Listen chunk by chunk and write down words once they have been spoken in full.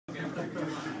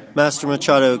Master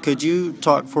Machado, could you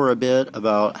talk for a bit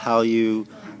about how you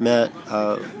met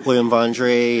William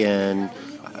Vandry and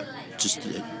just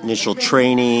the initial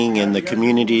training and the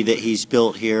community that he's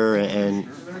built here and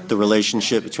the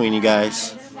relationship between you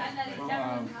guys?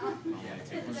 Well,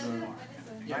 it was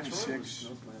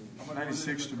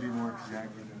 96 to be more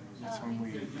exact. That's when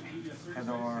we had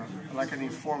our, like an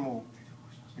informal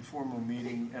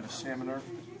meeting at a seminar.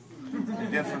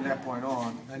 And then from that point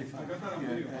on,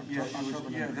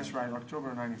 that's right,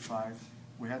 October '95,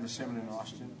 we had the seminar in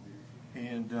Austin,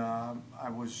 and I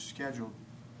was scheduled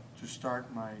to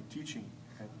start my teaching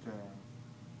at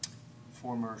the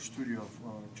former studio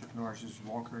of Chuck Norris's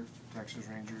Walker, Texas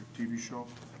Ranger TV show.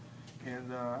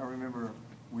 And I remember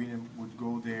William would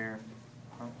go there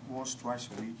once, twice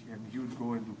a week, and he would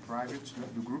go and do privates,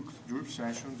 do group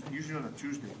sessions, usually on a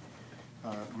Tuesday,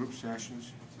 group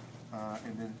sessions,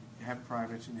 and then have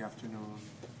privates in the afternoon,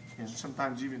 and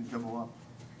sometimes even double up,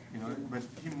 you know. But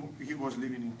he was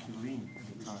living in Killeen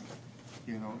at the time,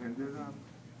 you know, and then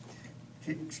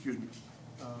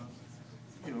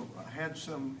you know, had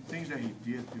some things that he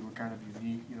did that were kind of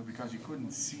unique, you know, because he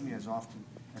couldn't see me as often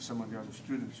as some of the other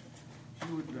students.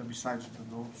 He would, besides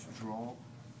the notes, draw,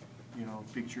 you know,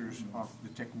 pictures of the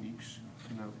techniques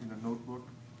in the notebook,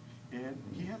 and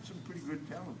he had some pretty good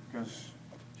talent because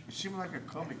it seemed like a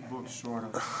comic book sort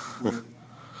of with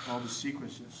all the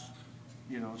sequences,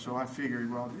 you know. So I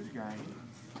figured, well, this guy,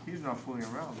 he's not fooling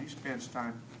around. He spends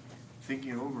time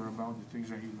thinking over about the things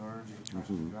that he learns and he tries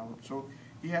to develop. So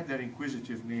he had that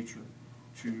inquisitive nature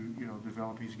to, you know,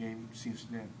 develop his game since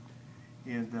then.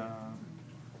 And,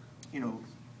 you know,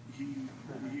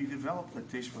 he developed a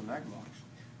taste for leg locks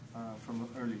from an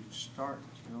early start.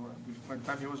 You know, by the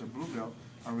time he was a blue belt,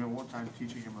 I remember one time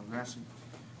teaching him a lesson,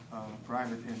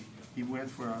 private, and he went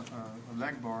for a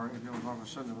leg bar, and then all of a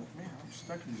sudden, like, man, I'm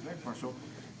stuck in this leg bar. So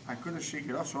I couldn't shake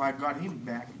it off, so I got him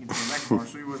back into the leg bar.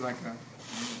 So he was like,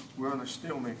 we're on a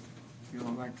stalemate, you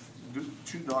know, like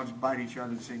two dogs bite each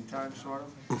other at the same time, sort of.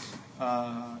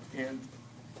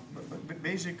 But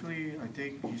basically, I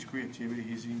think his creativity,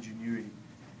 his ingenuity,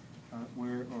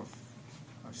 were of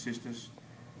assistance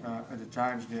at the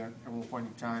times that, at one point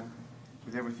in time,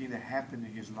 with everything that happened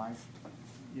in his life,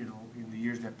 you know, in the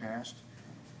years that passed,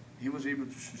 he was able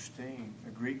to sustain a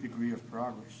great degree of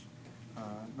progress,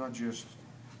 not just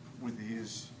with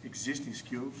his existing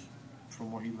skills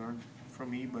from what he learned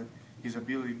from me, but his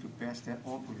ability to pass that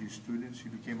on to his students. He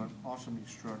became an awesome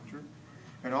instructor,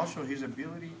 and also his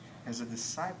ability as a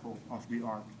disciple of the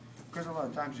art. Because a lot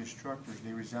of times instructors,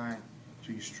 they resign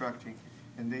to instructing,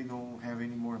 and they don't have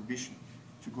any more ambition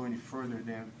to go any further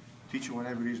than teaching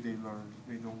whatever it is they learn.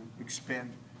 They don't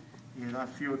expand. And I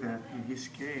feel that in his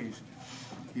case,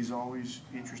 he's always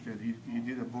interested. He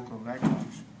did a book on leg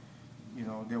locks, you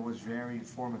know, that was very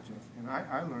informative. And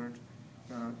I learned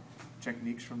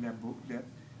techniques from that book that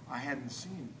I hadn't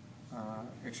seen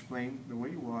explained the way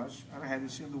it was, and I hadn't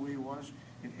seen the way it was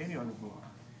in any other book.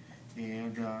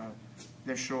 And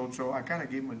that showed, so I kind of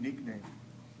gave him a nickname,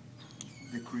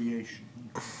 The Creation,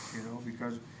 you know,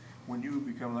 because when you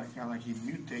become like, kind of like he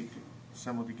mutated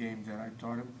some of the games that I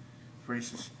taught him. For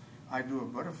instance, I do a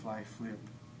butterfly flip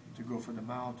to go for the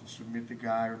mount, to submit the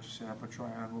guy, or to set up a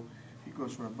triangle. He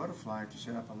goes for a butterfly to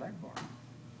set up a leg bar.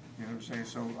 You know what I'm saying?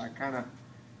 So I kind of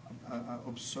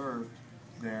observed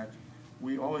that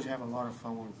we always have a lot of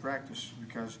fun when we practice,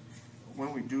 because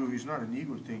when we do, it's not an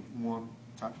ego thing, one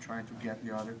trying to get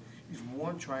the other. It's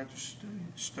one trying to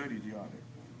study the other.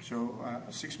 So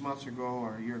 6 months ago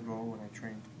or a year ago when I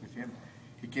trained with him,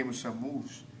 he came with some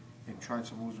moves and tried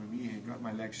some moves with me. He got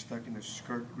my legs stuck in the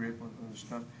skirt grip on the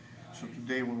stuff. So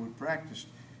today when we practiced,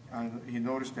 he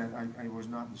noticed that I was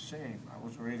not the same. I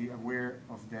was already aware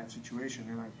of that situation,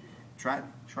 and I tried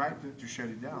to shut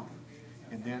it down.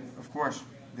 And then, of course,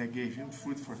 that gave him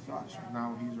food for thought. So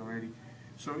now he's already...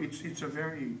 So it's a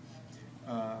very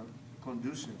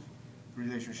conducive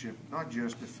relationship, not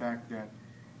just the fact that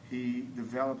he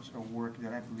develops a work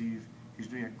that I believe he's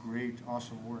doing a great,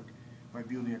 awesome work by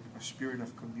building a spirit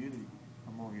of community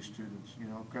among his students, you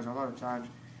know, because a lot of times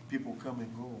people come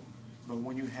and go, but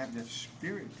when you have that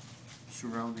spirit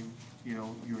surrounding, you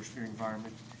know, your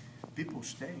environment, people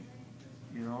stay,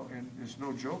 you know. And it's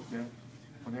no joke that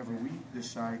whenever we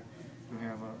decide to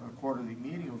have a quarterly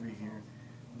meeting over here,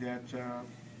 that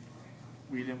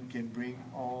William can bring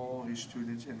all his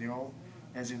students, and they're all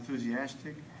as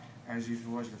enthusiastic as if it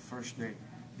was the first day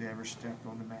they ever stepped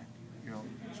on the mat, you know.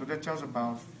 So that tells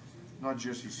about not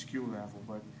just his skill level,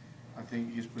 but I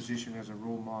think his position as a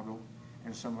role model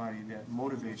and somebody that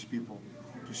motivates people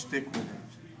to stick with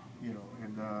it, you know.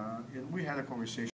 And we had a conversation